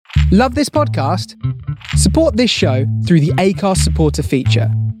Love this podcast? Support this show through the Acast supporter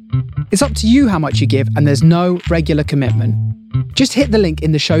feature. It's up to you how much you give, and there's no regular commitment. Just hit the link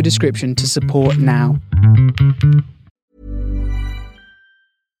in the show description to support now.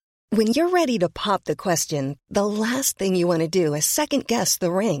 When you're ready to pop the question, the last thing you want to do is second-guess the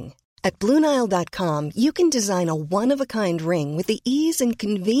ring. At BlueNile.com, you can design a one-of-a-kind ring with the ease and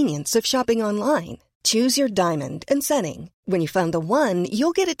convenience of shopping online. Choose your diamond and setting. When you find the one,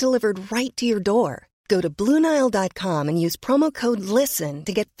 you'll get it delivered right to your door. Go to BlueNile.com and use promo code LISTEN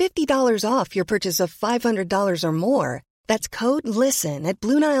to get $50 off your purchase of $500 or more. That's code LISTEN at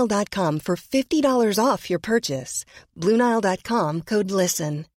BlueNile.com for $50 off your purchase. BlueNile.com, code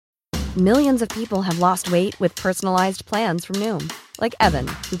LISTEN. Millions of people have lost weight with personalized plans from Noom. Like Evan,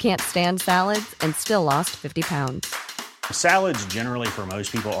 who can't stand salads and still lost 50 pounds. Salads generally for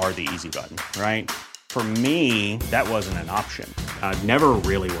most people are the easy button, right? For me, that wasn't an option. I never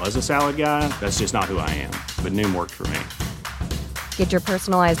really was a salad guy. That's just not who I am. But Noom worked for me. Get your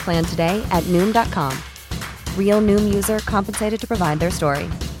personalized plan today at Noom.com. Real Noom user compensated to provide their story.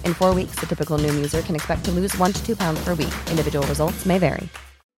 In 4 weeks, the typical Noom user can expect to lose 1 to 2 pounds per week. Individual results may vary.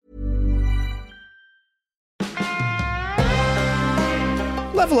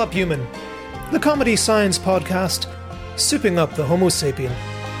 Level Up Human, the comedy science podcast, souping up the Homo sapien.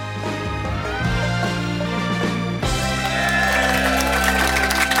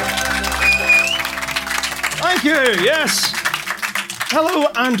 Thank you, yes.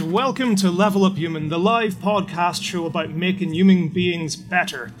 Hello and welcome to Level Up Human, the live podcast show about making human beings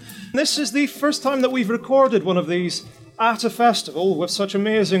better. This is the first time that we've recorded one of these at a festival with such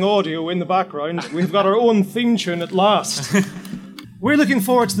amazing audio in the background. We've got our own theme tune at last. We're looking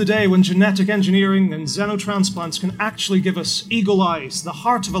forward to the day when genetic engineering and xenotransplants can actually give us eagle eyes, the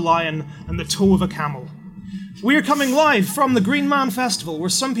heart of a lion, and the toe of a camel. We're coming live from the Green Man Festival, where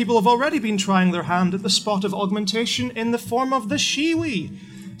some people have already been trying their hand at the spot of augmentation in the form of the Shiwi,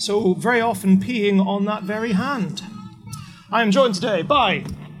 so very often peeing on that very hand. I am joined today by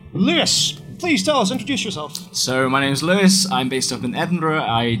Lewis. Please tell us, introduce yourself. So my name is Lewis. I'm based up in Edinburgh.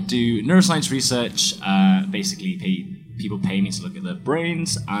 I do neuroscience research. Basically, people pay me to look at their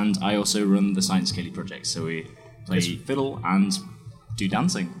brains, and I also run the Science Kelly project. So we play fiddle and do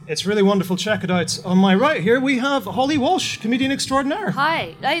dancing. It's really wonderful. Check it out. On my right here, we have Holly Walsh, comedian extraordinaire.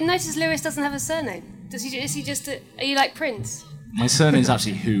 Hi. I noticed Lewis doesn't have a surname. Is he just are you like Prince? My surname is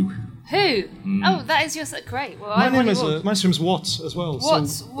actually Who. Who? Oh, that is your... Great. Well, my name's Watts as well.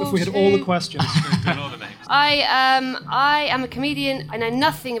 Watts. So if we had all the questions. I am a comedian. I know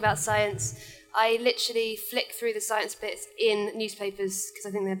nothing about science. I literally flick through the science bits in newspapers because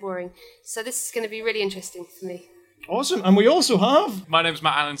I think they're boring. So this is going to be really interesting for me. Awesome. And we also have... My name's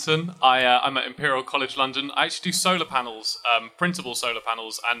Matt Allenson. I'm at Imperial College London. I actually do solar panels, printable solar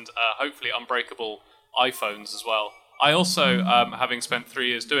panels, and hopefully unbreakable iPhones as well. I also, having spent 3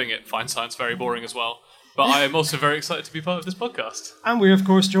 years doing it, find science very boring as well. But I am also very excited to be part of this podcast. And we're, of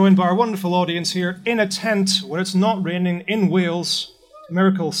course, joined by our wonderful audience here in a tent where it's not raining in Wales.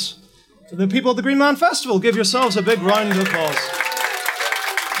 Miracles. To the people at the Green Man Festival, give yourselves a big round of applause.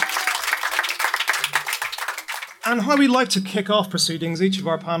 And how we like to kick off proceedings, each of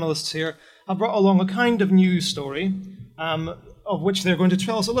our panellists here have brought along a kind of news story, of which they're going to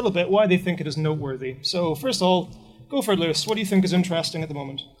tell us a little bit why they think it is noteworthy. So, first of all, go for it, Lewis. What do you think is interesting at the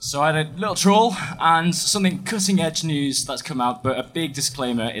moment? So I had a little troll and something cutting-edge news that's come out, but a big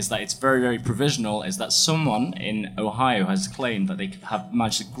disclaimer is that it's very, very provisional, is that someone in Ohio has claimed that they have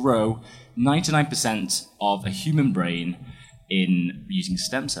managed to grow 99% of a human brain in using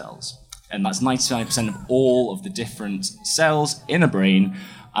stem cells. And that's 99% of all of the different cells in a brain,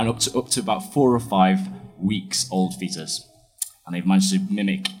 and up to about 4 or 5 weeks old fetus. And they've managed to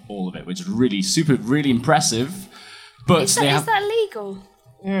mimic all of it, which is really impressive. But is that legal?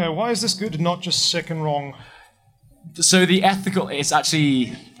 Yeah, why is this good and not just sick and wrong? So the ethical aspect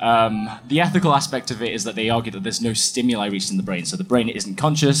of it is that they argue that there's no stimuli reaching the brain. So the brain isn't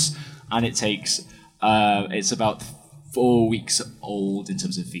conscious, and it takes, it's about 4 weeks old in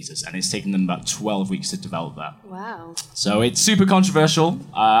terms of fetus, and it's taken them about 12 weeks to develop that. Wow. So it's super controversial.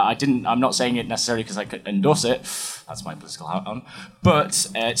 I'm not saying it necessarily because I could endorse it. That's my political hat on. But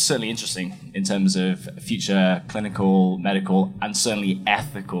it's certainly interesting in terms of future clinical, medical, and certainly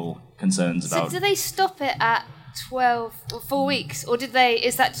ethical concerns about... So do they stop it at 4 weeks, or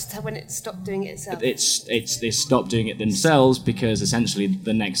is that just when it stopped doing it itself? They stopped doing it themselves because essentially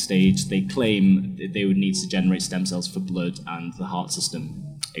the next stage they claim that they would need to generate stem cells for blood and the heart system.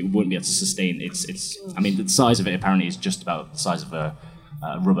 It wouldn't be able to sustain. The size of it apparently is just about the size of a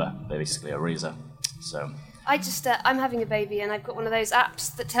rubber, basically a razor. So I'm having a baby, and I've got one of those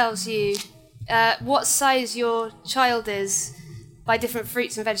apps that tells you what size your child is by different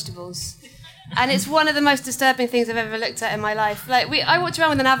fruits and vegetables. And it's one of the most disturbing things I've ever looked at in my life. Like, I walked around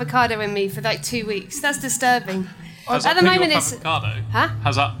with an avocado in me for like 2 weeks. That's disturbing. At the moment, it's avocado. Huh?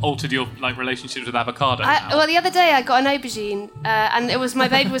 Has that altered your relationships with avocado? Now? Well, the other day I got an aubergine, and my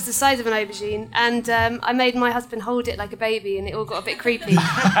baby was the size of an aubergine, and I made my husband hold it like a baby, and it all got a bit creepy.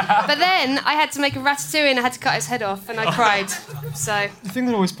 But then I had to make a ratatouille, and I had to cut his head off, and I cried. So The thing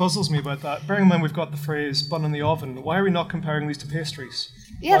that always puzzles me about that, bearing in mind we've got the phrase bun in the oven, why are we not comparing these to pastries?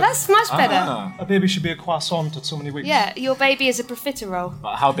 yeah, that's much better. A baby should be a croissant at so many weeks. Yeah, your baby is a profiterole.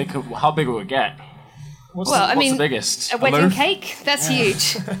 But how big will it get? What's the biggest? A wedding cake? That's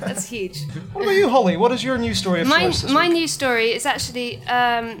huge. That's huge. What about you, Holly? What is your news story of choice this My week? news story is actually,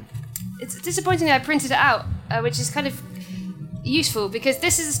 it's disappointing that I printed it out, which is kind of useful, because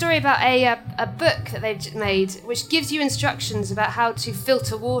this is a story about a book that they've made, which gives you instructions about how to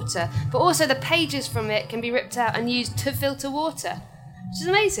filter water, but also the pages from it can be ripped out and used to filter water, which is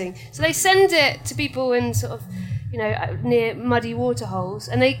amazing. So they send it to people in sort of, near muddy water holes,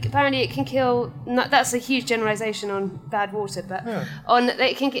 and apparently it can kill. That's a huge generalisation on bad water, but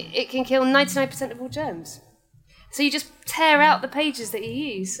it can kill 99% of all germs. So you just tear out the pages that you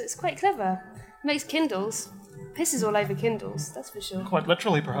use. So it's quite clever. It makes Kindles. Pisses all over Kindles, that's for sure. Quite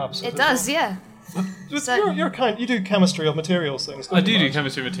literally, perhaps. It does, yeah. You do chemistry of materials things. I do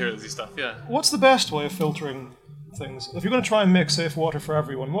chemistry materials stuff, yeah. What's the best way of filtering things? If you're going to try and make safe water for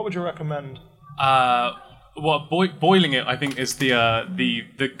everyone, what would you recommend? Boiling it, I think, is the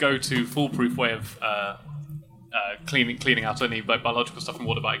go-to foolproof way of cleaning out any biological stuff from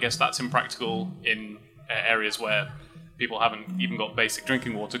water. But I guess that's impractical in areas where people haven't even got basic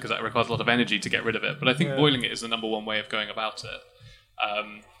drinking water, because that requires a lot of energy to get rid of it. But I think boiling it is the number one way of going about it.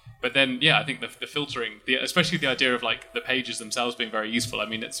 But then, I think the filtering, especially the idea of like the pages themselves being very useful. I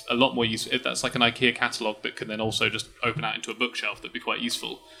mean, it's a lot more useful. That's like an IKEA catalogue that can then also just open out into a bookshelf that'd be quite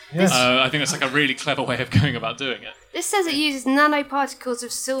useful. Yes. I think that's like a really clever way of going about doing it. This says it uses nanoparticles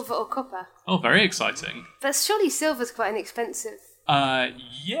of silver or copper. Oh, very exciting. But surely silver's quite inexpensive.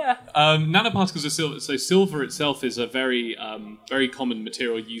 Nanoparticles of silver. So silver itself is a very, very common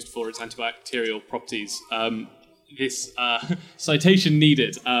material used for its antibacterial properties. This citation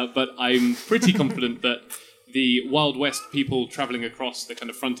needed, but I'm pretty confident that the Wild West people travelling across, the kind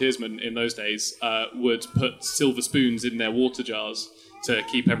of frontiersmen in those days, would put silver spoons in their water jars to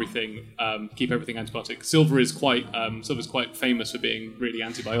keep everything antibiotic. Silver's quite famous for being really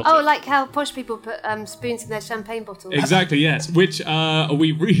antibiotic. Oh, like how posh people put spoons in their champagne bottles. Exactly, yes. Which I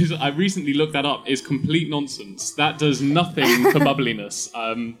recently looked that up. Is complete nonsense. That does nothing for bubbliness.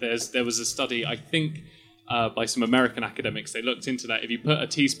 There was a study, I think, by some American academics. They looked into that. If you put a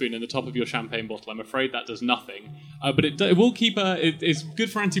teaspoon in the top of your champagne bottle, I'm afraid that does nothing. But it will keep. It's good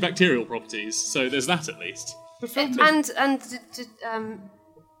for antibacterial properties. So there's that at least. And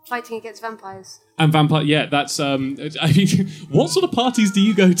fighting against vampires. And vampire, that's. I mean, what sort of parties do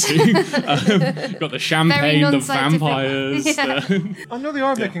you go to? Got the champagne, the vampires. Yeah. I know they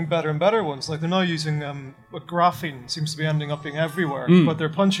are making better and better ones. Like they're now using what graphene seems to be ending up being everywhere, but they're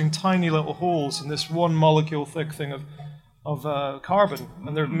punching tiny little holes in this one molecule thick thing of carbon,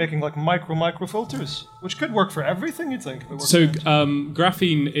 and they're making like micro filters, which could work for everything, you'd think. So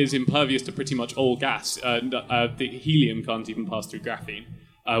graphene is impervious to pretty much all gas. The helium can't even pass through graphene,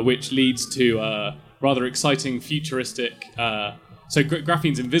 which leads to rather exciting futuristic. So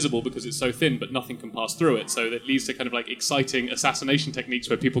graphene's invisible because it's so thin, but nothing can pass through it. So that leads to kind of like exciting assassination techniques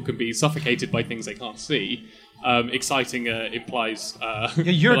where people can be suffocated by things they can't see. Exciting implies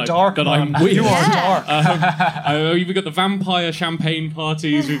you're dark, that man. I'm weird. You are dark. We've got the vampire champagne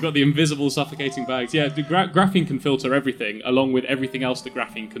parties. We've got the invisible suffocating bags. Yeah, the graphene can filter everything, along with everything else that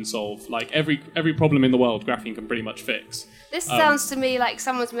graphene can solve. Like every problem in the world, graphene can pretty much fix. This sounds to me like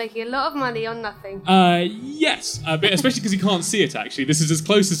someone's making a lot of money on nothing. Yes, but especially because you can't see it. Actually, this is as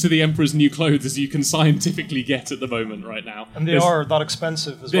close to the Emperor's New Clothes as you can scientifically get at the moment right now. And they are that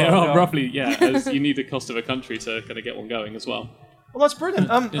expensive as well. They are roughly, as you need the cost of a country to kind of get one going as well. Well, that's brilliant.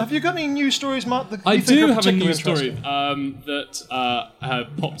 Have you got any news stories, Matt? That I you think do are have a news particularly story that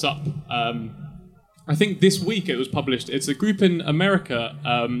popped up. I think this week it was published. It's a group in America.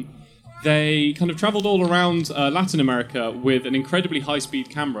 They kind of travelled all around Latin America with an incredibly high-speed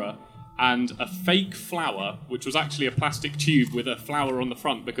camera and a fake flower, which was actually a plastic tube with a flower on the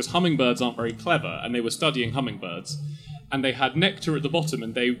front, because hummingbirds aren't very clever, and they were studying hummingbirds. And they had nectar at the bottom,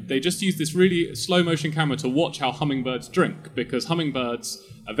 and they just used this really slow-motion camera to watch how hummingbirds drink, because hummingbirds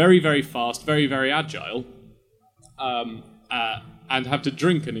are very, very fast, very, very agile, and have to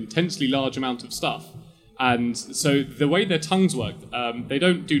drink an intensely large amount of stuff. And so the way their tongues work, they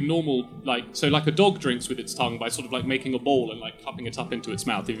don't do normal, like a dog drinks with its tongue by sort of like making a bowl and like cupping it up into its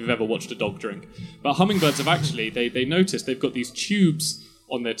mouth, if you've ever watched a dog drink. But hummingbirds have actually, they noticed they've got these tubes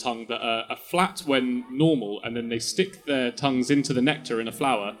on their tongue that are flat when normal, and then they stick their tongues into the nectar in a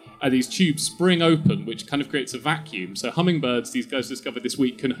flower, and these tubes spring open, which kind of creates a vacuum. So hummingbirds, these guys discovered this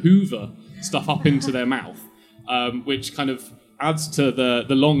week, can hoover stuff up into their mouth, which kind of adds to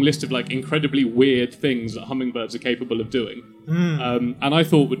the long list of like incredibly weird things that hummingbirds are capable of doing. And I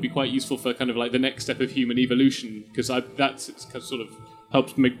thought would be quite useful for kind of like the next step of human evolution, because that's sort of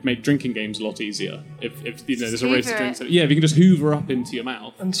helps make drinking games a lot easier. If there's a race to drink, if you can just hoover up into your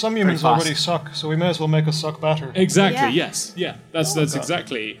mouth. And some humans already suck, so we may as well make us suck better. Exactly. Yes. Yeah. That's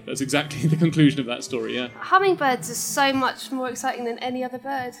exactly the conclusion of that story. Yeah. Hummingbirds are so much more exciting than any other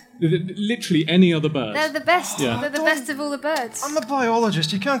bird. Literally any other bird. They're the best. Yeah. They're the best of all the birds. I'm a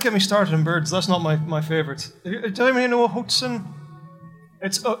biologist. You can't get me started on birds. That's not my favourite. Do anyone know a hoatzin?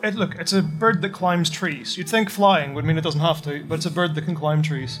 It's a bird that climbs trees. You'd think flying would mean it doesn't have to, but it's a bird that can climb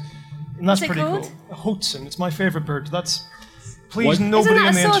trees. And that's pretty cool. A hoatzin. It's my favourite bird. That's... Please, nobody in the internet...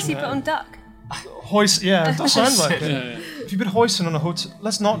 Isn't that a sauce you put on duck? Yeah, it does sound like it. Yeah. If you put hoisin on a hoatzin...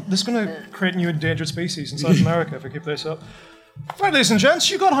 This is going to create new endangered species in South America if we keep this up. Right, ladies and gents,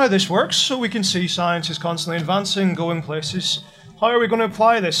 you got how this works, so we can see science is constantly advancing, going places. How are we going to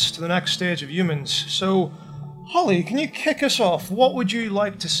apply this to the next stage of humans? So... Holly, can you kick us off? What would you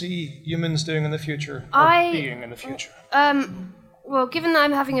like to see humans doing in the future? Being in the future? Well, given that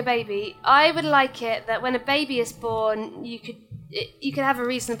I'm having a baby, I would like it that when a baby is born, you could have a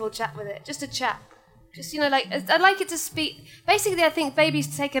reasonable chat with it. Just a chat. Just, I'd like it to speak. Basically, I think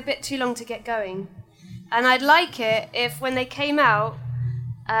babies take a bit too long to get going. And I'd like it if when they came out,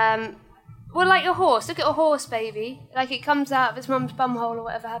 well, like a horse. Look at a horse baby. Like it comes out of its mum's bumhole or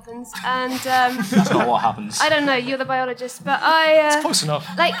whatever happens. And that's not what happens. I don't know. You're the biologist, but it's close enough.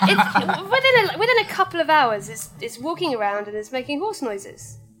 Like it's within a couple of hours, it's walking around and it's making horse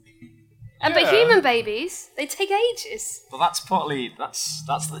noises. But human babies, they take ages. Well, that's partly that's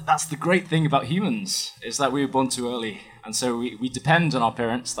the great thing about humans, is that we were born too early. And so we depend on our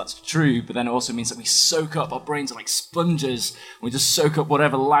parents, that's true, but then it also means that we soak up, our brains are like sponges, we just soak up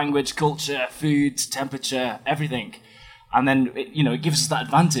whatever language, culture, food, temperature, everything. And then, it gives us that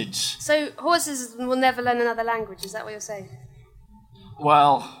advantage. So horses will never learn another language, is that what you're saying?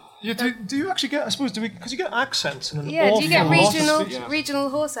 Well... Do you actually get, I suppose, because you get accents in an awful do you get regional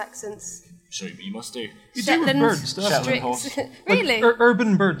horse accents? Sure, you must do. You do with birds, Shetland horse. Really? Like,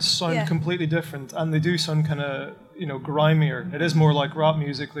 urban birds sound completely different, and they do sound kind of, grimier. It is more like rap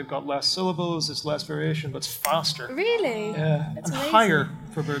music. They've got less syllables, it's less variation, but it's faster. Really? Yeah, that's and amazing. higher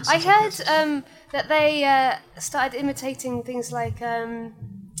for birds. I heard that they started imitating things like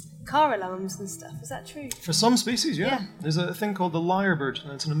car alarms and stuff. Is that true? For some species, yeah. There's a thing called the lyrebird,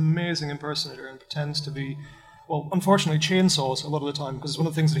 and it's an amazing impersonator and pretends to be... Well, unfortunately, chainsaws a lot of the time, because it's one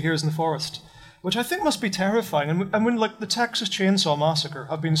of the things that it hears in the forest, which I think must be terrifying. And when, the Texas Chainsaw Massacre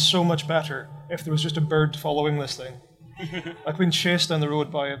have been so much better if there was just a bird following this thing. Like being chased down the road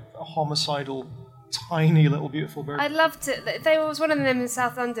by a homicidal, tiny little beautiful bird. I'd love to. If there was one of them in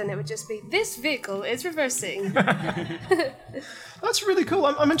South London, it would just be, this vehicle is reversing. That's really cool.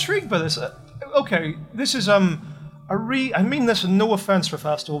 I'm intrigued by this. Okay, this is I mean this in no offence for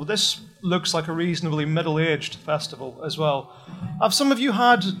festival, but this looks like a reasonably middle-aged festival as well. Have some of you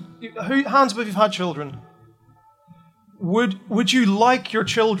had... Hands up if you've had children. Would you like your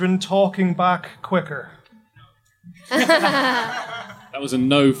children talking back quicker? That was a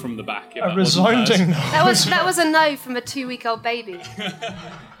no from the back. A resounding no. That was a no from a 2-week-old baby.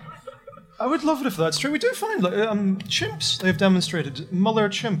 I would love it if that's true. We do find chimps, they've demonstrated, mother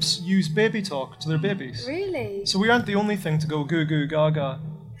chimps use baby talk to their babies. Really? So we aren't the only thing to go goo goo gaga.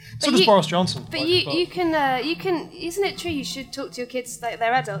 So does Boris Johnson. But you can, isn't it true you should talk to your kids like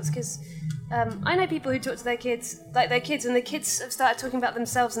they're adults? Because I know people who talk to their kids like they're kids, and the kids have started talking about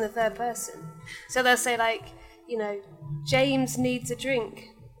themselves in the third person. So they'll say like, James needs a drink,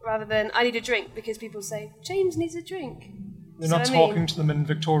 rather than I need a drink, because people say, James needs a drink. They're not talking to them in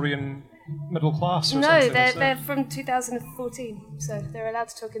Victorian middle class or something? No, they're from 2014, so they're allowed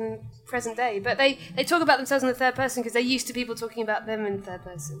to talk in present day. But they talk about themselves in the third person because they're used to people talking about them in third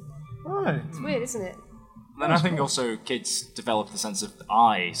person. Right. It's weird, isn't it? Then I think also kids develop the sense of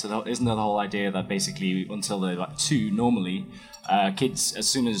I. So isn't there the whole idea that basically until they're like 2 normally, kids, as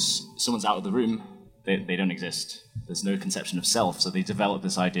soon as someone's out of the room, they don't exist. There's no conception of self, so they develop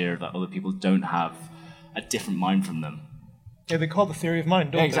this idea that other people don't have a different mind from them. Yeah, they call it the theory of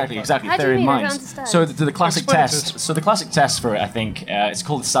mind, don't Yeah, exactly. How do you Theory of mean? I mind. don't understand. So the classic Explain it to test. us. So the classic test for it, I think, it's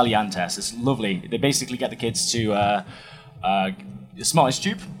called the Sally-Ann test. It's lovely. They basically get the kids to the Smarties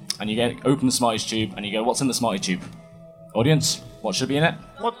tube, and you open the Smarties tube, and you go, "What's in the Smarties tube?" Audience, what should be in it?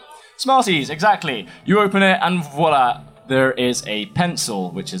 What? Smarties, exactly. You open it, and voila, there is a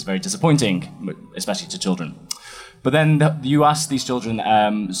pencil, which is very disappointing, especially to children. But then you ask these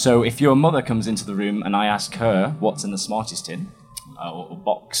children, so if your mother comes into the room and I ask her what's in the Smarties tin or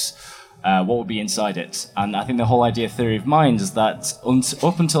box, what would be inside it? And I think the whole idea of theory of mind is that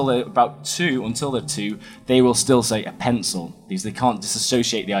up until they're two, they will still say a pencil, because they can't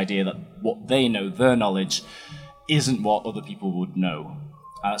disassociate the idea that what they know, their knowledge, isn't what other people would know.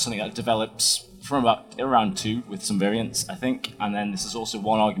 That's something that develops from around 2 with some variants, I think. And then this is also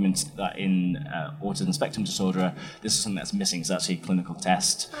one argument that in autism spectrum disorder, this is something that's missing. It's actually a clinical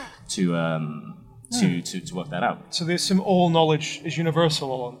test to work that out. So they assume all knowledge is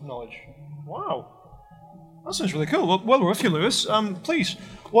universal knowledge. Wow. That sounds really cool. Well, we're with you, Lewis. Please,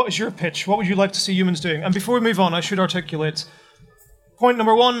 what is your pitch? What would you like to see humans doing? And before we move on, I should articulate. Point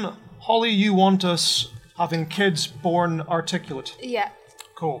number 1, Holly, you want us having kids born articulate. Yeah.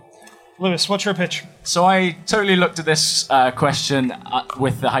 Cool. Lewis, what's your pitch? So I totally looked at this question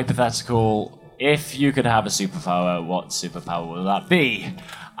with the hypothetical, if you could have a superpower, what superpower would that be?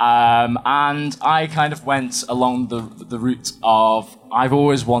 And I kind of went along the route of, I've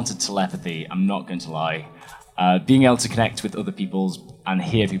always wanted telepathy, I'm not going to lie. Being able to connect with other people's and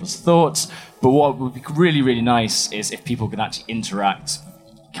hear people's thoughts. But what would be really, really nice is if people could actually interact,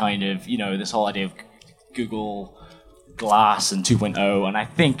 kind of, this whole idea of Google Glass and 2.0, and I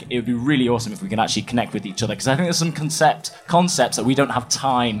think it would be really awesome if we can actually connect with each other, because I think there's some concepts that we don't have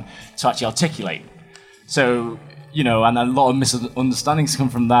time to actually articulate. So, and a lot of misunderstandings come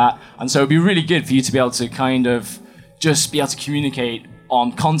from that, and so it'd be really good for you to be able to kind of just be able to communicate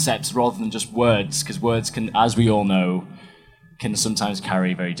on concepts rather than just words, because words can, as we all know, can sometimes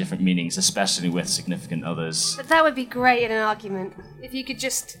carry very different meanings, especially with significant others. But that would be great in an argument, if you could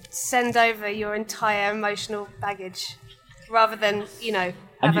just send over your entire emotional baggage, rather than,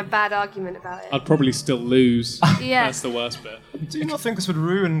 have a bad argument about it. I'd probably still lose. Yeah. That's the worst bit. Do you not think this would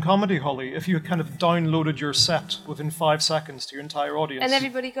ruin comedy, Holly, if you kind of downloaded your set within 5 seconds to your entire audience? And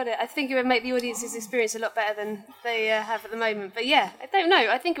everybody got it. I think it would make the audience's experience a lot better than they have at the moment. But yeah, I don't know.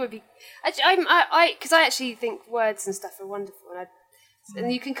 I think it would be... Because I actually think words and stuff are wonderful.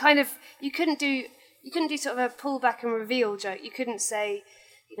 And you can kind of... You couldn't do sort of a pull back and reveal joke. You couldn't say...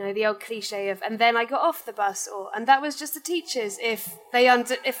 the old cliche of, and then I got off the bus, and that was just the teachers. If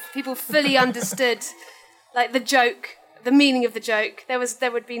people fully understood, like, the joke, the meaning of the joke, there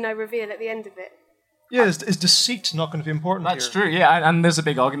would be no reveal at the end of it. Yeah, is deceit not going to be important That's here? true, yeah, and there's a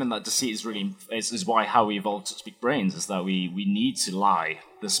big argument that deceit is why how we evolved to speak brains, is that we need to lie.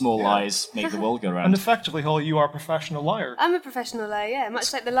 The small lies make the world go round. And effectively, Holly, you are a professional liar. I'm a professional liar, yeah,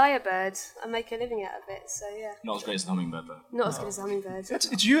 much like the lyrebird. I make a living out of it, so yeah. Not as great as the hummingbird, though. Not as good as the hummingbird.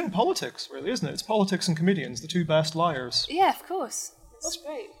 It's you in politics, really, isn't it? It's politics and comedians, the two best liars. Yeah, of course. That's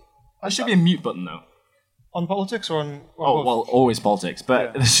great. There should be a mute button, though. On politics or on... Well, always politics,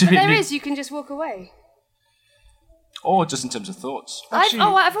 but there should be... There is, you can just walk away. Or just in terms of thoughts.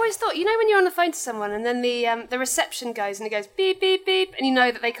 I've always thought, when you're on the phone to someone and then the reception goes and it goes beep, beep, beep, and you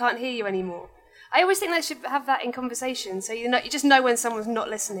know that they can't hear you anymore. I always think they should have that in conversation, so you just know when someone's not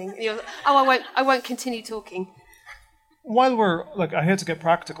listening. And you're like, I won't continue talking. While we're, I hate to get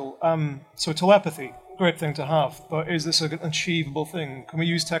practical, so telepathy, great thing to have, but is this an achievable thing? Can we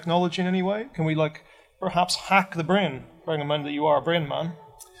use technology in any way? Can we, perhaps hack the brain, bearing in mind that you are a brain man?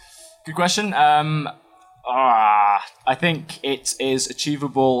 Good question. I think it is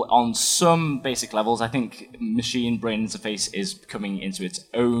achievable on some basic levels. I think machine-brain interface is coming into its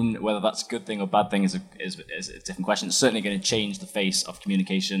own. Whether that's a good thing or bad thing is a different question. It's certainly going to change the face of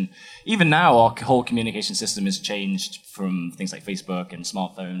communication. Even now, our whole communication system is changed from things like Facebook and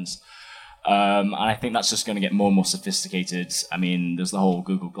smartphones. And I think that's just going to get more and more sophisticated. I mean, there's the whole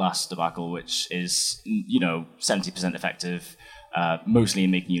Google Glass debacle, which is, 70% effective, mostly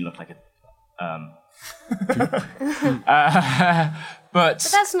in making you look like a... but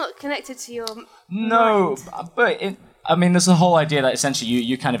that's not connected to your no mind. But there's the whole idea that essentially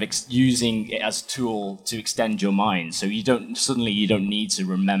you're kind of using it as a tool to extend your mind, so you don't need to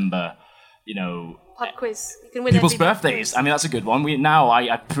remember pub quiz. You can win people's birthdays. I mean, that's a good one.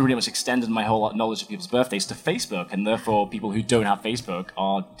 I pretty much extended my whole knowledge of people's birthdays to Facebook, and therefore people who don't have Facebook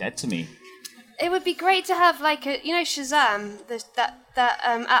are dead to me. It would be great to have Shazam, that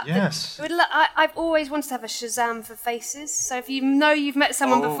app. Yes. I've always wanted to have a Shazam for faces. So if you've met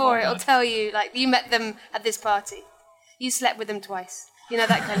someone before, it'll tell you you met them at this party. You slept with them twice. You know,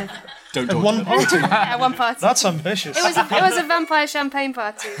 that kind of... Don't At one party. Yeah, one party. That's ambitious. It was a vampire champagne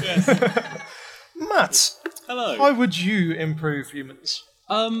party. Matt, Hello. how would you improve humans?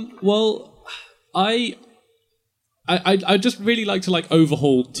 Well, I just really like to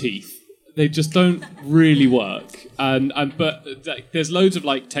overhaul teeth. They just don't really work, but there's loads of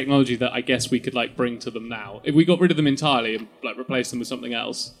technology that I guess we could bring to them now. If we got rid of them entirely and replace them with something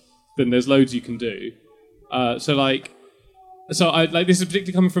else, then there's loads you can do. So this is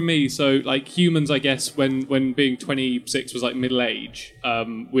particularly coming from me. So humans, I guess, when being 26 was middle age,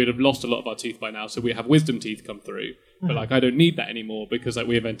 we'd have lost a lot of our teeth by now. So we have wisdom teeth come through. But I don't need that anymore because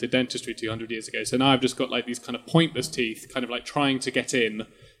we invented dentistry 200 years ago. So now I've just got these kind of pointless teeth, kind of trying to get in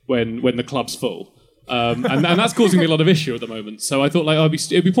when the club's full. And that's causing me a lot of issue at the moment. So I thought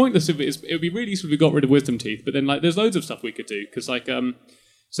it'd be pointless if it would be really useful if we got rid of wisdom teeth. But then there's loads of stuff we could do because so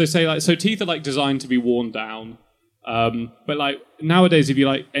teeth are designed to be worn down. But nowadays, if you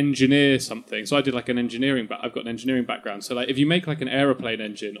engineer something, so I did an engineering, I've got an engineering background. So if you make an aeroplane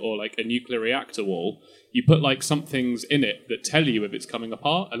engine or a nuclear reactor wall, you put some things in it that tell you if it's coming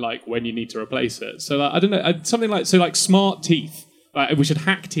apart and when you need to replace it. So I don't know, something smart teeth. We should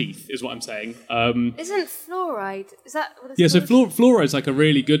hack teeth, is what I'm saying. Isn't fluoride? Is that what it's Yeah, so called? fluoride's a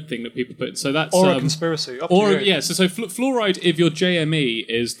really good thing that people put. So that's Or a conspiracy. Up to you. Yeah, so fluoride, if your JME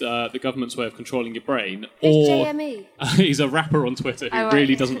is the government's way of controlling your brain, Who's or JME? He's a rapper on Twitter who right.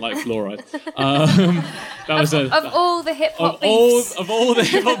 really doesn't like fluoride. That was Of all the hip hop of beefs. all the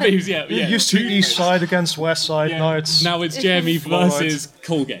hip hop beefs. Yeah, It used to be East Side against West Side. Yeah. Now it's JME fluoride. versus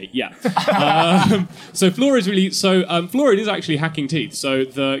Colgate. Yeah. So fluoride fluoride is actually hacking teeth. So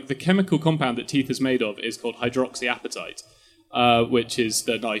the chemical compound that teeth is made of is called hydroxyapatite, which is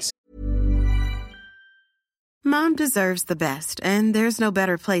the nice. Mom deserves the best, and there's no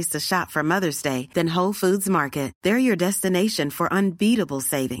better place to shop for Mother's Day than Whole Foods Market. They're your destination for unbeatable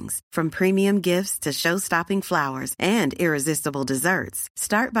savings, from premium gifts to show-stopping flowers and irresistible desserts.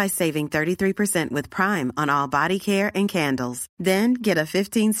 Start by saving 33% with Prime on all body care and candles. Then get a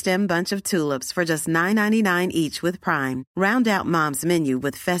 15-stem bunch of tulips for just $9.99 each with Prime. Round out Mom's menu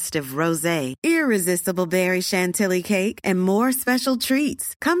with festive rosé, irresistible berry chantilly cake, and more special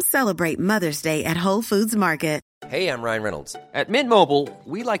treats. Come celebrate Mother's Day at Whole Foods Market. Hey, I'm Ryan Reynolds. At Mint Mobile,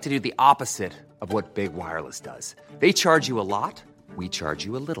 we like to do the opposite of what Big Wireless does. They charge you a lot, we charge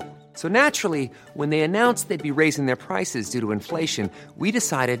you a little. So naturally, when they announced they'd be raising their prices due to inflation, we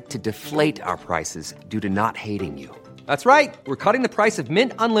decided to deflate our prices due to not hating you. That's right. We're cutting the price of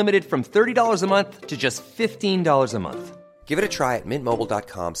Mint Unlimited from $30 a month to just $15 a month. Give it a try at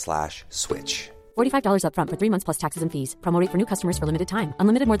mintmobile.com/switch. $45 up front for 3 months plus taxes and fees. Promo rate for new customers for limited time.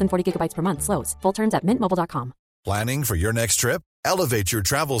 Unlimited more than 40 gigabytes per month slows. Full terms at mintmobile.com. Planning for your next trip? Elevate your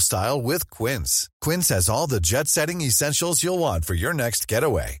travel style with Quince. Quince has all the jet-setting essentials you'll want for your next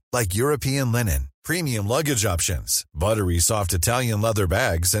getaway, like European linen, premium luggage options, buttery soft Italian leather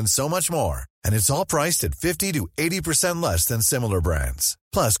bags, and so much more. And it's all priced at 50 to 80% less than similar brands.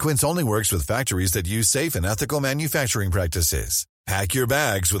 Plus, Quince only works with factories that use safe and ethical manufacturing practices. Pack your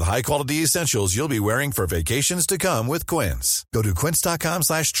bags with high-quality essentials you'll be wearing for vacations to come with Quince. Go to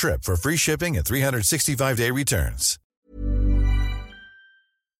quince.com/trip for free shipping and 365-day returns.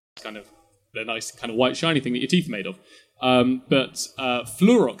 Kind of the nice kind of white shiny thing that your teeth are made of. But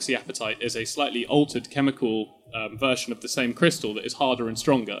fluoroxyapatite is a slightly altered chemical version of the same crystal that is harder and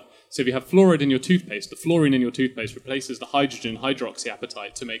stronger. So if you have fluoride in your toothpaste, the fluorine in your toothpaste replaces the hydrogen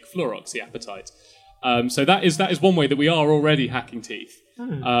hydroxyapatite to make fluoroxyapatite. So that is one way that we are already hacking teeth.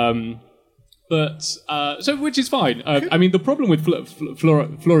 Which is fine. I mean, the problem with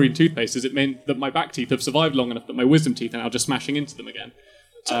fluorine toothpaste is it meant that my back teeth have survived long enough that my wisdom teeth are now just smashing into them again.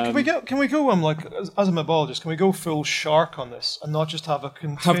 So can we go? As a mebologist, can we go full shark on this and not just have a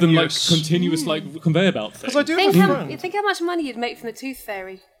continuous conveyor belt thing? Because I do have a friend. Think how much money you'd make from the tooth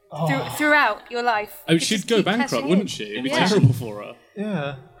fairy throughout your life. Oh, she'd go bankrupt, wouldn't she? It'd be terrible for her.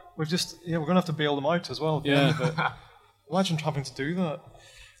 Yeah. We're going to have to bail them out as well. At the end of it. Imagine having to do that.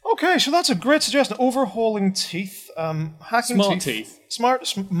 Okay, so that's a great suggestion. Overhauling teeth, hacking smart teeth.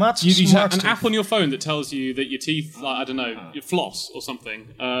 Matt's you smart have an teeth. app on your phone that tells you that your teeth, your floss or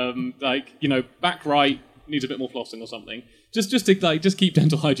something. Back right needs a bit more flossing or something. Just to keep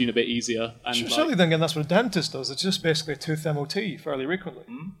dental hygiene a bit easier. And surely then again, that's what a dentist does. It's just basically a tooth MOT fairly frequently.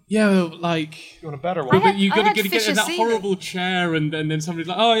 Yeah, like you want a better one. But you got to get in that horrible chair, and then somebody's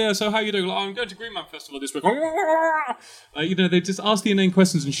like, "Oh yeah, so how you doing?" Like, I'm going to Green Man Festival this week. They just ask the inane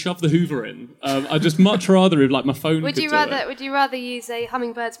questions and shove the Hoover in. I'd just much rather if like my phone. Would you rather use a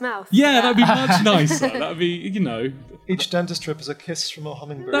hummingbird's mouth? Yeah, that'd be much nicer. That'd be Each dentist trip is a kiss from a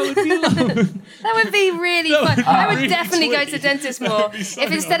hummingbird. That would be lovely. That would be really fun. I would really definitely go sweet. to the dentist more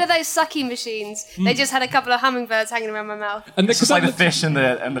if instead of those sucky machines, they just had a couple of hummingbirds hanging around my mouth. And it's just like the fish and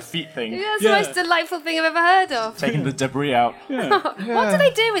the feet thing. Yeah, it's the most delightful thing I've ever heard of. Taking the debris out. What do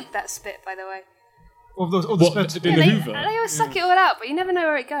they do with that spit, by the way? The spit in the Hoover? They always suck it all out, but you never know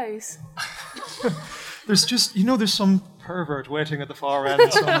where it goes. There's some pervert waiting at the far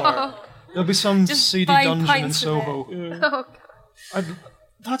end somewhere. There'll be some Just seedy buying dungeon in pints of Soho. it. Oh,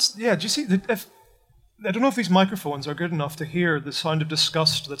 God. Do you see if I don't know if these microphones are good enough to hear the sound of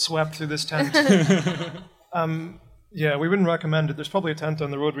disgust that swept through this tent. We wouldn't recommend it. There's probably a tent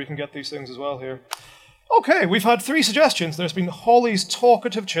down the road where you can get these things as well here. Okay, we've had 3 suggestions. There's been Holly's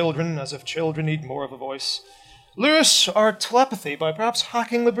talkative children, as if children need more of a voice. Lewis, our telepathy by perhaps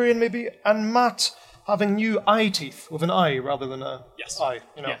hacking the brain maybe, and Matt having new eye teeth with an I rather than a eye.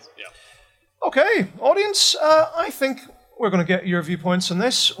 Yes, yeah. Okay, audience, I think we're going to get your viewpoints on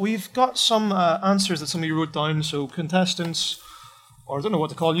this. We've got some answers that some of you wrote down, so contestants, or I don't know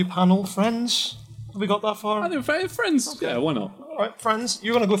what to call you, panel, friends. Have we got that far? I think friends. Okay. Yeah, why not? All right, friends,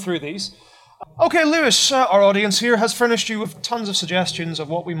 you're going to go through these. Okay, Lewis, our audience here has furnished you with tons of suggestions of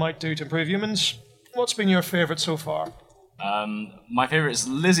what we might do to improve humans. What's been your favourite so far? My favourite is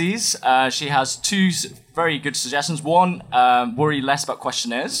Lizzie's. She has 2 very good suggestions. One, worry less about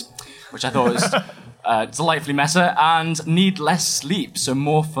questionnaires, which I thought was delightfully meta, and need less sleep so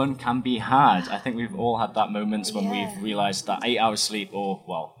more fun can be had. I think we've all had that moment when we've realised that 8 hours sleep, or,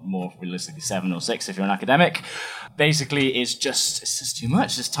 well, more realistically 7 or 6 if you're an academic, basically it's just too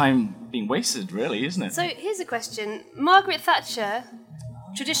much. It's time being wasted, really, isn't it? So here's a question. Margaret Thatcher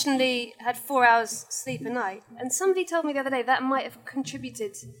traditionally had 4 hours sleep a night, and somebody told me the other day that might have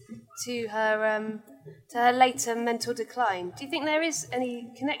contributed to her later mental decline. Do you think there is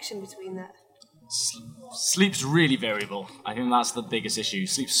any connection between that? Sleep's really variable. I think that's the biggest issue.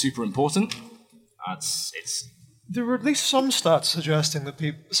 Sleep's super important. There were at least some stats suggesting that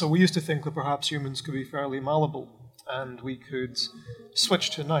so we used to think that perhaps humans could be fairly malleable and we could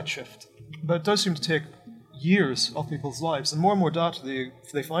switch to night shift. But it does seem to take years of people's lives, and more data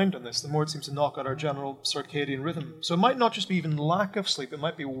they find on this, the more it seems to knock out our general circadian rhythm. So it might not just be even lack of sleep, it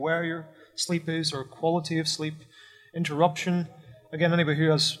might be where your sleep is or quality of sleep, interruption. Again, anybody who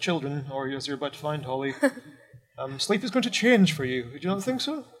has children, or as you're about to find, Holly, sleep is going to change for you. Do you not think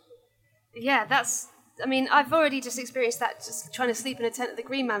so? Yeah, I've already just experienced that, just trying to sleep in a tent at the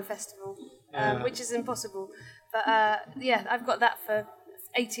Green Man Festival, which is impossible. But I've got that for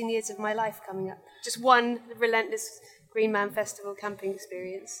 18 years of my life coming up. Just one relentless Green Man Festival camping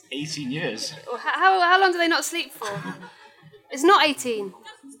experience. 18 years? How long do they not sleep for? It's not 18.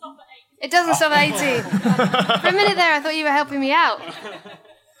 It doesn't stop at 18. For a minute there, I thought you were helping me out.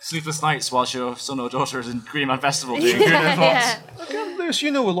 Sleepless nights whilst your son or daughter is in Green Man Festival doing Green Man Thoughts. Okay, Lewis,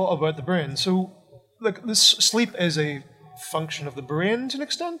 you know a lot about the brain, so this sleep is a function of the brain to an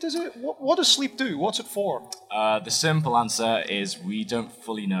extent, is it? What does sleep do? What's it for? The simple answer is we don't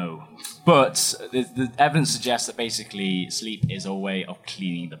fully know. But the evidence suggests that basically sleep is a way of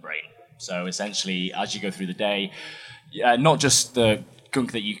cleaning the brain. So essentially, as you go through the day, not just the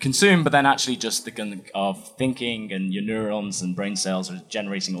gunk that you consume, but then actually just the gunk of thinking, and your neurons and brain cells are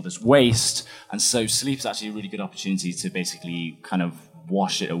generating all this waste. And so sleep's actually a really good opportunity to basically kind of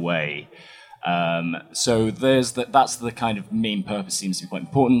wash it away. So that's the kind of main purpose, seems to be quite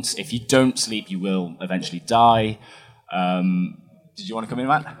important. If you don't sleep, you will eventually die. Did you want to come in,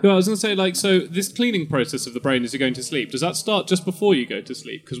 Matt? Yeah, I was going to say, so this cleaning process of the brain as you're going to sleep, does that start just before you go to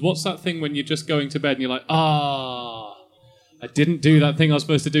sleep? Because what's that thing when you're just going to bed and you're like, I didn't do that thing I was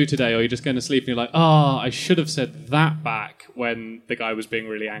supposed to do today, or you're just going to sleep and you're like, I should have said that back when the guy was being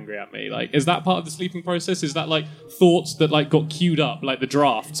really angry at me. Like, is that part of the sleeping process? Is that like thoughts that like got queued up, like the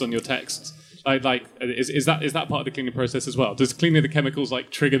drafts on your texts? Is that part of the cleaning process as well? Does cleaning the chemicals like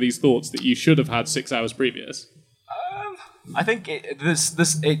trigger these thoughts that you should have had 6 hours previous? I think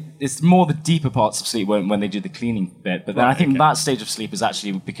it's more the deeper parts of sleep when they do the cleaning bit. But then I think that stage of sleep is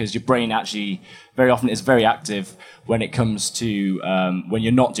actually because your brain actually very often is very active when it comes to when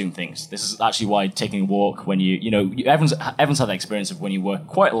you're not doing things. This is actually why taking a walk, when everyone's had that experience of when you work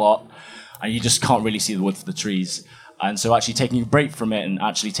quite a lot and you just can't really see the wood for the trees. And so actually taking a break from it and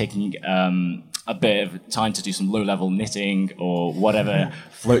actually taking a bit of time to do some low-level knitting or whatever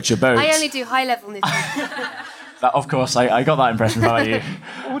floats your boat. I only do high-level knitting. That, of course, I got that impression by you.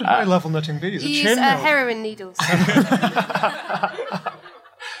 What would high-level knitting be? Is it You use chainmail? heroin needles.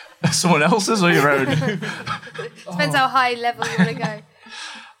 Someone else's or your own? Depends how high level you want to go.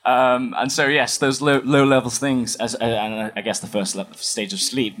 And so, yes, those low-level things, and I guess the first stage of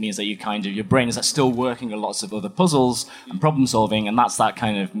sleep means that your brain is still working on lots of other puzzles and problem-solving, and that's that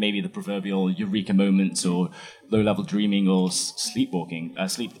kind of maybe the proverbial eureka moment or low-level dreaming or sleepwalking.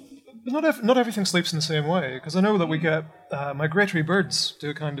 But not everything sleeps in the same way, because I know that we get migratory birds do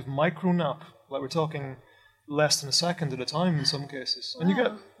a kind of micro nap, like we're talking less than a second at a time in some cases. And you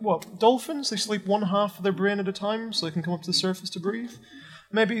get, dolphins? They sleep one half of their brain at a time so they can come up to the surface to breathe.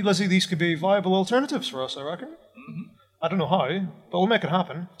 Maybe, Lizzie, these could be viable alternatives for us, I reckon. Mm-hmm. I don't know how, but we'll make it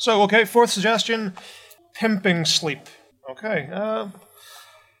happen. So, okay, fourth suggestion, pimping sleep. Okay,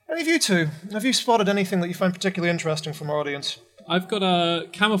 any of you two, have you spotted anything that you find particularly interesting from our audience? I've got a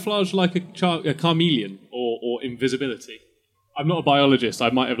camouflage like a chameleon or invisibility. I'm not a biologist. I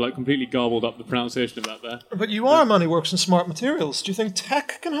might have completely garbled up the pronunciation of that there. But you are a man who works in smart materials. Do you think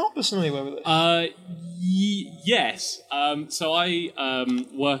tech can help us in any way with this? Yes. So I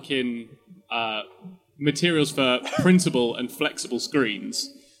work in materials for printable and flexible screens.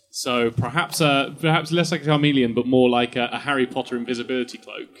 So perhaps less like a chameleon, but more like a Harry Potter invisibility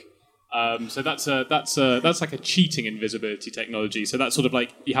cloak. So that's like a cheating invisibility technology. So that's sort of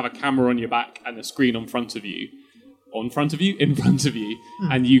like you have a camera on your back and a screen in front of you,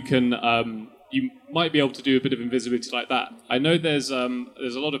 and you can you might be able to do a bit of invisibility like that. I know there's a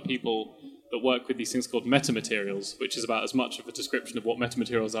lot of people that work with these things called metamaterials, which is about as much of a description of what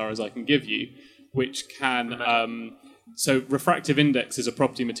metamaterials are as I can give you, which can so refractive index is a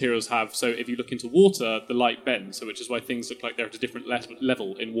property materials have. So if you look into water, the light bends, so which is why things look like they're at a different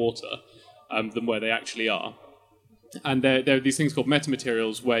level in water than where they actually are. And there are these things called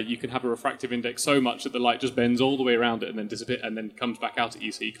metamaterials where you can have a refractive index so much that the light just bends all the way around it and then disappears and then comes back out at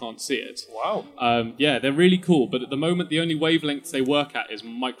you so you can't see it. Wow. Yeah, they're really cool, but at the moment the only wavelengths they work at is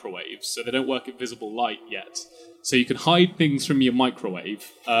microwaves, so they don't work at visible light yet. So you can hide things from your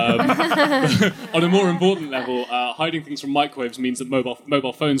microwave. On a more important level, hiding things from microwaves means that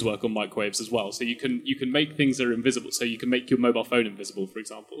mobile phones work on microwaves as well. So you can make things that are invisible. So you can make your mobile phone invisible, for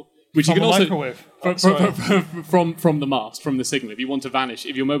example. Which from you can also microwave. From the mast, from the signal. If you want to vanish,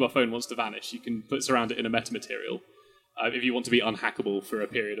 if your mobile phone wants to vanish, you can surround it in a metamaterial. If you want to be unhackable for a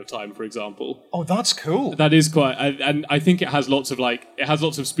period of time, for example. Oh, that's cool. That is quite, and I think it has lots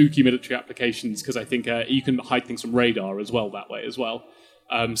of spooky military applications because I think you can hide things from radar as well that way as well.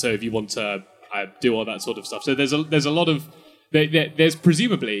 So if you want to do all that sort of stuff, so there's a lot of there's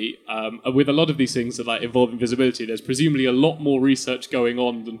presumably with a lot of these things that involve invisibility, there's presumably a lot more research going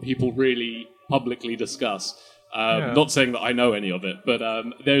on than people really publicly discuss. Not saying that I know any of it, but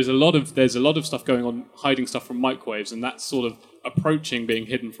there's a lot of stuff going on, hiding stuff from microwaves, and that's sort of approaching being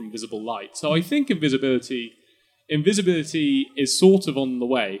hidden from visible light. So I think invisibility is sort of on the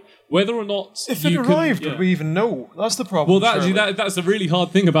way. Whether or not if it arrived, would we even know? That's the problem. Well, that's the really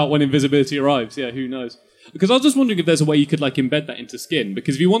hard thing about when invisibility arrives. Yeah, who knows? Because I was just wondering if there's a way you could embed that into skin.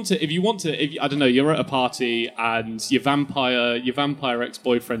 Because if I don't know, you're at a party and your vampire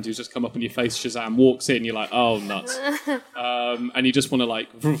ex-boyfriend who's just come up on your face, Shazam, walks in, you're like, oh nuts, and you just want to I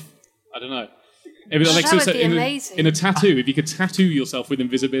don't know. That would be amazing. In a tattoo, if you could tattoo yourself with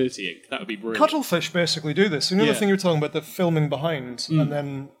invisibility ink, that would be brilliant. Cuttlefish basically do this. You know the thing you're talking about, the filming behind and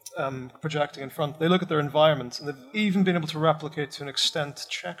then projecting in front. They look at their environment, and they've even been able to replicate to an extent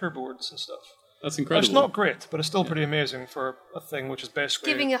checkerboards and stuff. That's incredible. It's not great, but it's still pretty amazing for a thing which is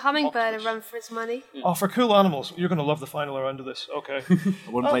basically... Giving a hummingbird a run for its money. Oh, for cool animals. You're going to love the final round of this. Okay. I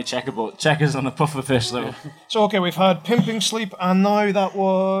wouldn't play checkers on a pufferfish, though. So, okay, we've had pimping sleep, and now that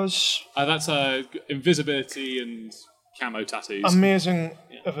was... that's invisibility and camo tattoos. Amazing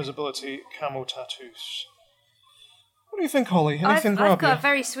invisibility camo tattoos. What do you think, Holly? Anything I've got a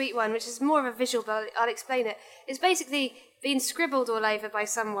very sweet one, which is more of a visual, but I'll explain it. It's basically been scribbled all over by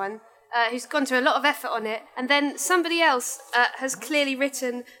someone... who's gone to a lot of effort on it, and then somebody else has clearly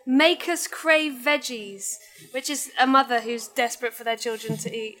written, "Make us crave veggies," which is a mother who's desperate for their children to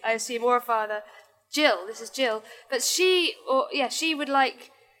eat, I assume, or a father. Jill, this is Jill. But she would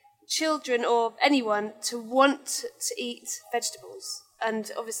like children or anyone to want to eat vegetables,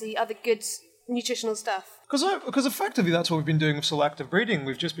 and obviously other good nutritional stuff. Because effectively that's what we've been doing with selective breeding.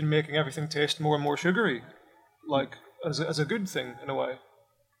 We've just been making everything taste more and more sugary, as a good thing, in a way.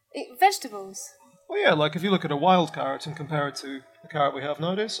 Vegetables? Well, yeah, if you look at a wild carrot and compare it to the carrot we have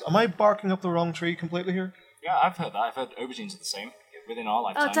nowadays. Am I barking up the wrong tree completely here? Yeah, I've heard that. I've heard aubergines are the same. within our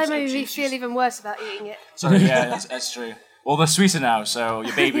lifetime. Oh, don't so make me she's- feel even worse about eating it. Sorry, yeah, that's true. Well, they're sweeter now, so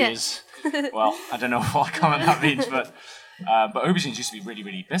your baby Yeah. is... Well, I don't know what comment that means, but aubergines used to be really,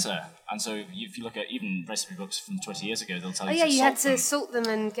 really bitter. And so if you look at even recipe books from 20 years ago, they'll tell Oh you yeah, to you salt had to them. salt them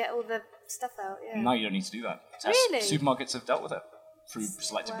and get all the stuff out. Yeah. Now you don't need to do that. Really? Supermarkets have dealt with it through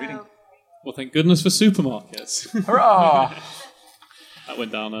selective breeding. Well, thank goodness for supermarkets. Hurrah! That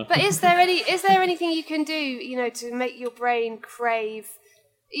went down a... But is there anything you can do, to make your brain crave?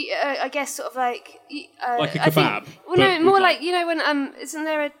 I guess sort of like Like a I think- kebab, well, but no, with more like- when isn't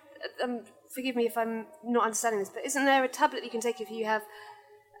there a forgive me if I'm not understanding this, but isn't there a tablet you can take if you have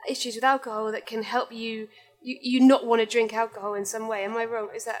issues with alcohol that can help you not want to drink alcohol in some way? Am I wrong?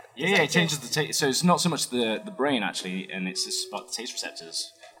 Is that Yeah, it changes the taste. So it's not so much the brain, actually, and it's just about the taste receptors,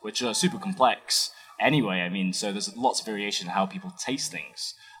 which are super complex anyway. I mean, so there's lots of variation in how people taste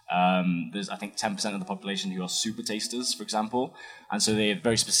things. There's, I think, 10% of the population who are super tasters, for example, and so they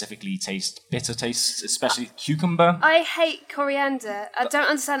very specifically taste bitter tastes, especially cucumber. I hate coriander. I don't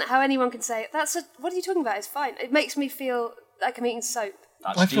understand how anyone can say what are you talking about? It's fine. It makes me feel like I'm eating soap.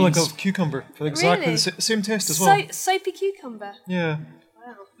 That's I feel like I genes. love cucumber for exactly Really? the same taste as well. Soapy cucumber. Yeah.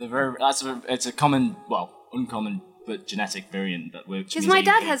 It's a common, uncommon, but genetic variant that we're. Because my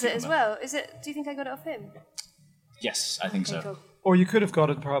dad has it as well. Is it? Do you think I got it off him? Yes, I think so. Cool. Or you could have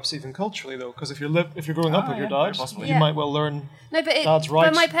got it perhaps even culturally though, because if you're growing up with your dad, you Yeah. might well learn No, but dad's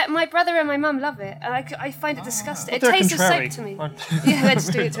rights. But my brother and my mum love it, and I find it disgusting. It But they're tastes of soap contrary, to me. aren't Yeah, they're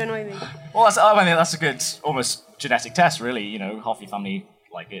just doing it to annoy me. Well, that's a good, almost genetic test, really. Half your family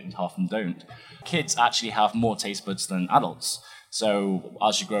like it and half them don't. Kids actually have more taste buds than adults. So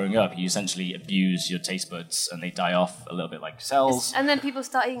as you're growing up, you essentially abuse your taste buds and they die off a little bit like cells. And then people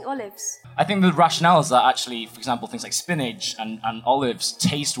start eating olives. I think the rationale is that actually, for example, things like spinach and olives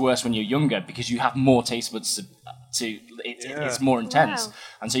taste worse when you're younger because you have more taste buds it's more intense. Wow.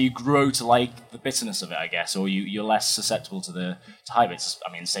 And so you grow to like the bitterness of it, I guess, or you're less susceptible to high bits.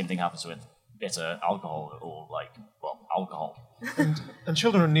 I mean, the same thing happens with bitter alcohol or alcohol. And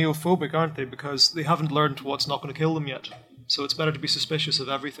children are neophobic, aren't they? Because they haven't learned what's not going to kill them yet. So it's better to be suspicious of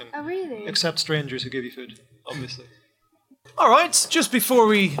everything. Oh, really? Except strangers who give you food, obviously. Alright, just before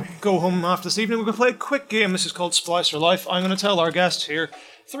we go home after this evening, we're going to play a quick game. This is called Splice for Life. I'm going to tell our guests here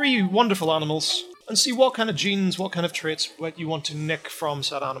 3 wonderful animals and see what kind of genes, what kind of traits you want to nick from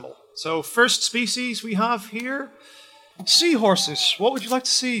said animal. So, first species we have here, seahorses. What would you like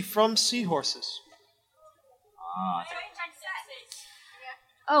to see from seahorses?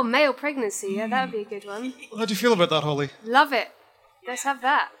 Oh, male pregnancy. Yeah, that would be a good one. How do you feel about that, Holly? Love it. Let's have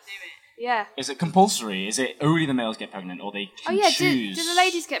that. Yeah. Is it compulsory? Is it only the males get pregnant, or they Oh can yeah. choose? Do the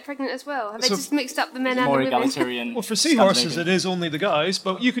ladies get pregnant as well? Have they So- just mixed up the men and the more women? egalitarian? Well, for seahorses, Scandinavian. it is only the guys,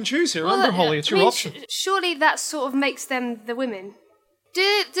 but you can choose here. Well, Remember, Holly, it's I your mean, option. Surely that sort of makes them the women.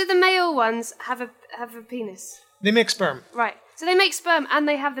 Do the male ones have a penis? They make sperm. Right. So they make sperm and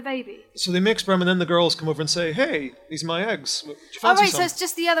they have the baby. So they make sperm, and then the girls come over and say, "Hey, these are my eggs. Do you Oh fancy right, some?" so it's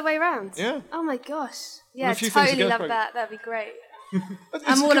just the other way around. Yeah. Oh my gosh. Yeah, a few things to totally get love pregnant. that. That'd be great. It's-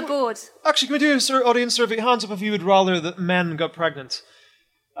 I'm all can we- aboard. Actually, can we do a audience survey? Hands up if you would rather that men got pregnant.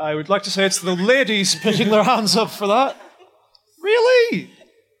 I would like to say it's the ladies putting their hands up for that. Really?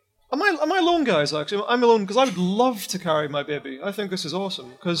 Am I alone, guys? Actually, I'm alone because I would love to carry my baby. I think this is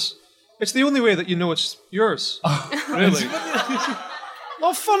awesome because it's the only way that you know it's yours. Really?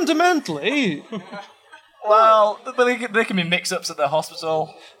 Well, fundamentally. Well, but there can be mix-ups at the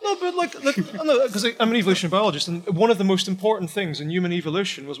hospital. No, but because I'm an evolutionary biologist, and one of the most important things in human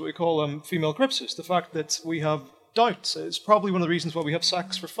evolution was what we call female crypsis. The fact that we have doubts is probably one of the reasons why we have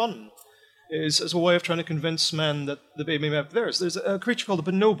sex for fun, is as a way of trying to convince men that the baby may be theirs. There's a creature called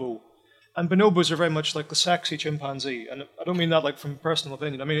a bonobo, and bonobos are very much like the sexy chimpanzee, and I don't mean that like from personal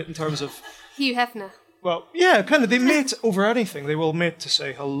opinion. I mean it in terms of, Hugh Hefner. well, yeah, kind of. They mate over anything. They will mate to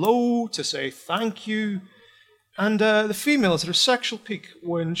say hello, to say thank you. And the female is at her sexual peak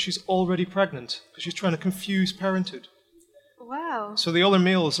when she's already pregnant, because she's trying to confuse parenthood. Wow. So the other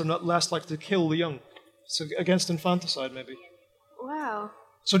males are not less likely to kill the young. So against infanticide, maybe. Wow.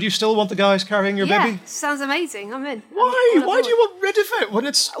 So do you still want the guys carrying your yeah, baby? sounds amazing. I'm in. Why? I'm all Why do you aboard. want rid of it when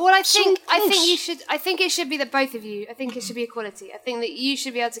it's Well, I so think close? you should. I think it should be the both of you. I think it should be equality. I think that you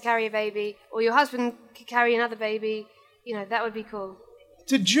should be able to carry a baby, or your husband could carry another baby. You know, that would be cool.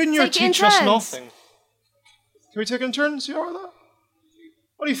 Did Junior Take it in teach us turns. nothing? Can we take it in turns? You alright with that?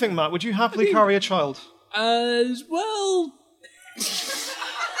 What do you think, Matt? Would you happily carry a child? Well...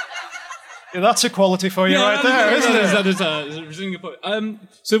 Yeah, that's equality for you right there, isn't it? That is a resilient point.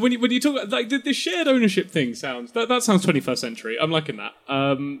 So when you talk about like the shared ownership thing, that sounds 21st century. I'm liking that.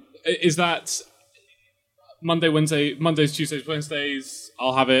 Is that Mondays, Tuesdays, Wednesdays,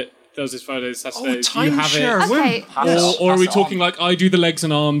 I'll have it. Thursdays, Fridays, Saturdays, do you have timeshare. it? Okay. Or are we talking like I do the legs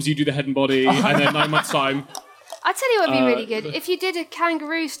and arms, you do the head and body, and then 9 months' time? I tell you what would be really good if you did a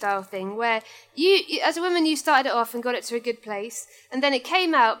kangaroo style thing where you as a woman you started it off and got it to a good place and then it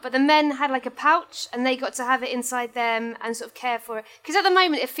came out but the men had like a pouch and they got to have it inside them and sort of care for it because at the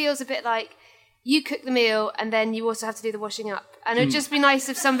moment it feels a bit like you cook the meal and then you also have to do the washing up and it would just be nice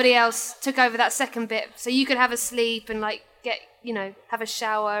if somebody else took over that second bit so you could have a sleep and like get have a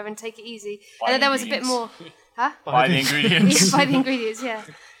shower and take it easy and then there was a bit more Buy the ingredients. Buy the ingredients, yeah.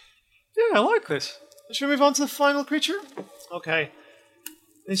 Yeah, I like this. Should we move on to the final creature? Okay.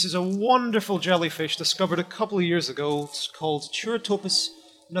 This is a wonderful jellyfish discovered a couple of years ago. It's called Turritopus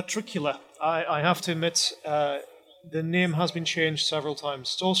nutricula. I have to admit, the name has been changed several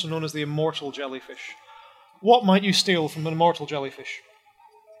times. It's also known as the immortal jellyfish. What might you steal from an immortal jellyfish?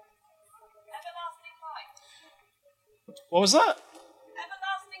 Everlasting life. What was that?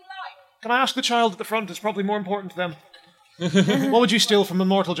 Everlasting life. Can I ask the child at the front? It's probably more important to them. What would you steal from an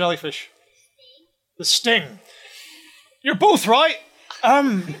immortal jellyfish? The sting. You're both right.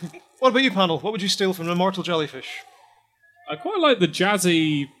 What about you, panel? What would you steal from an immortal jellyfish? I quite like the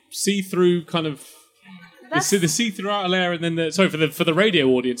jazzy see-through kind of the see-through outer layer, and then for the radio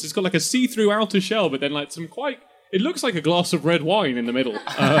audience, it's got like a see-through outer shell, but then like some quite. It looks like a glass of red wine in the middle.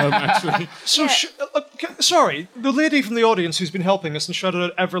 Actually. So, sorry, the lady from the audience who's been helping us and shouted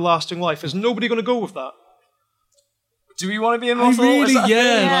out everlasting life. Is nobody going to go with that? Do we want to be immortal?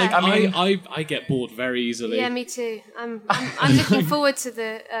 I get bored very easily. Yeah, me too. I'm looking forward to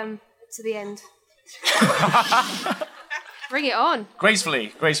the end. Bring it on.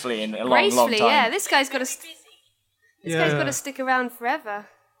 Gracefully in a long time. Yeah. This guy's got to stick around forever.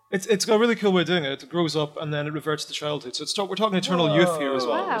 It's got a really cool way of doing it. It grows up and then it reverts to childhood. So we're talking eternal youth here as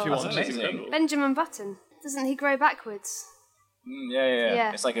well. Wow. If you want. Amazing. Benjamin Button. Doesn't he grow backwards?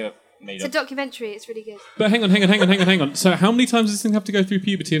 Yeah. It's like a It's a documentary. It's really good. But hang on. So how many times does this thing have to go through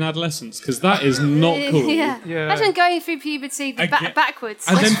puberty and adolescence? Because that is not cool. Yeah. Imagine going through puberty backwards.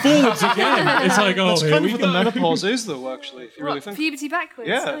 And then forwards again. It's like, that's kind of what the menopause is, though, actually, if you really think. Puberty backwards?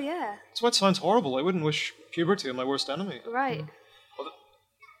 Yeah. Oh, yeah. That's why it sounds horrible. I wouldn't wish puberty on my worst enemy. Right.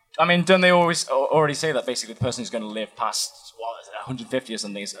 I mean, don't they already say that basically the person who's going to live past 150 or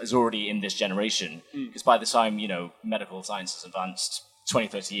something is already in this generation? Because by the time, medical science has advanced 20,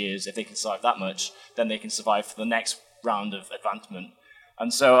 30 years, if they can survive that much, then they can survive for the next round of advancement.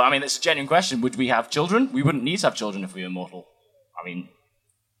 And so, I mean, it's a genuine question. Would we have children? We wouldn't need to have children if we were immortal. I mean,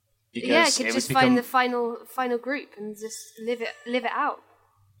 because could just find the final group and just live it out.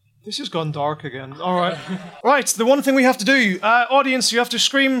 This has gone dark again. All right. Right, the one thing we have to do, audience, you have to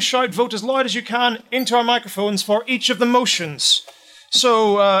scream, shout, vote as loud as you can into our microphones for each of the motions.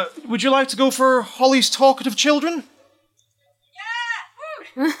 So, would you like to go for Holly's talkative children?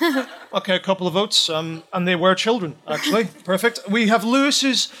 Yeah! Okay, a couple of votes, and they were children, actually. Perfect. We have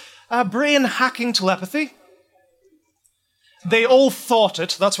Lewis's brain hacking telepathy. They all thought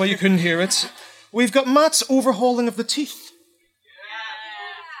it, that's why you couldn't hear it. We've got Matt's overhauling of the teeth.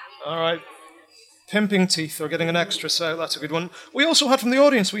 All right. Pimping teeth, or getting an extra set, that's a good one. We also had from the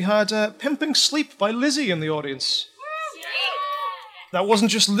audience, we had Pimping Sleep by Lizzie in the audience. That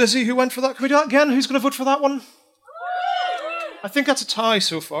wasn't just Lizzie who went for that. Can we do that again? Who's going to vote for that one? I think that's a tie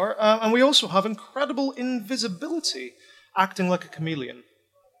so far. And we also have Incredible Invisibility, acting like a chameleon.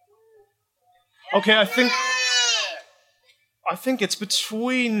 Okay, I think it's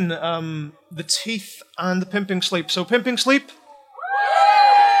between the teeth and the Pimping Sleep. So Pimping Sleep...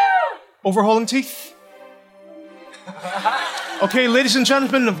 Overhauling teeth? Okay, ladies and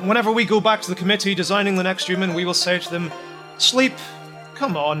gentlemen, whenever we go back to the committee designing the next human, we will say to them, Sleep,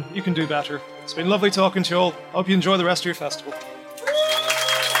 come on, you can do better. It's been lovely talking to you all. Hope you enjoy the rest of your festival.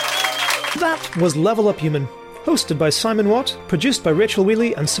 That was Level Up Human, hosted by Simon Watt, produced by Rachel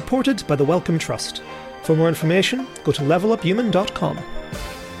Wheely, and supported by the Wellcome Trust. For more information, go to leveluphuman.com.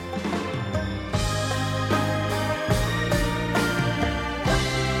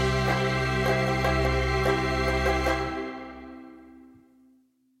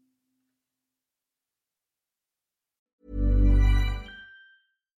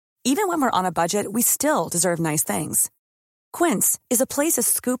 Even when we're on a budget, we still deserve nice things. Quince is a place to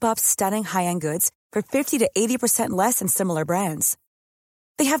scoop up stunning high-end goods for 50 to 80% less than similar brands.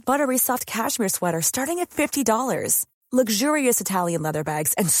 They have buttery soft cashmere sweaters starting at $50, luxurious Italian leather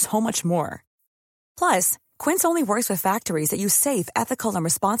bags, and so much more. Plus, Quince only works with factories that use safe, ethical, and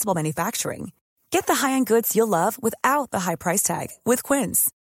responsible manufacturing. Get the high-end goods you'll love without the high price tag with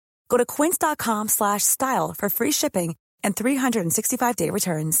Quince. Go to quince.com/style for free shipping and 365-day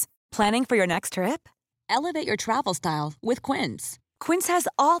returns. Planning for your next trip? elevate your travel style with Quince. Quince has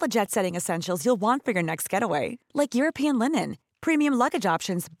all the jet-setting essentials you'll want for your next getaway, like European linen, premium luggage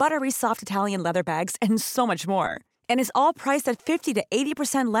options, buttery soft Italian leather bags, and so much more. And is all priced at 50 to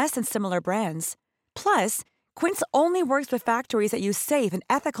 80% less than similar brands. Plus, Quince only works with factories that use safe and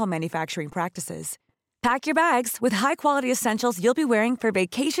ethical manufacturing practices. Pack your bags with high-quality essentials you'll be wearing for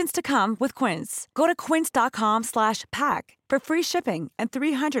vacations to come with Quince. Go to quince.com/pack for free shipping and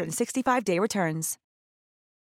 365-day returns.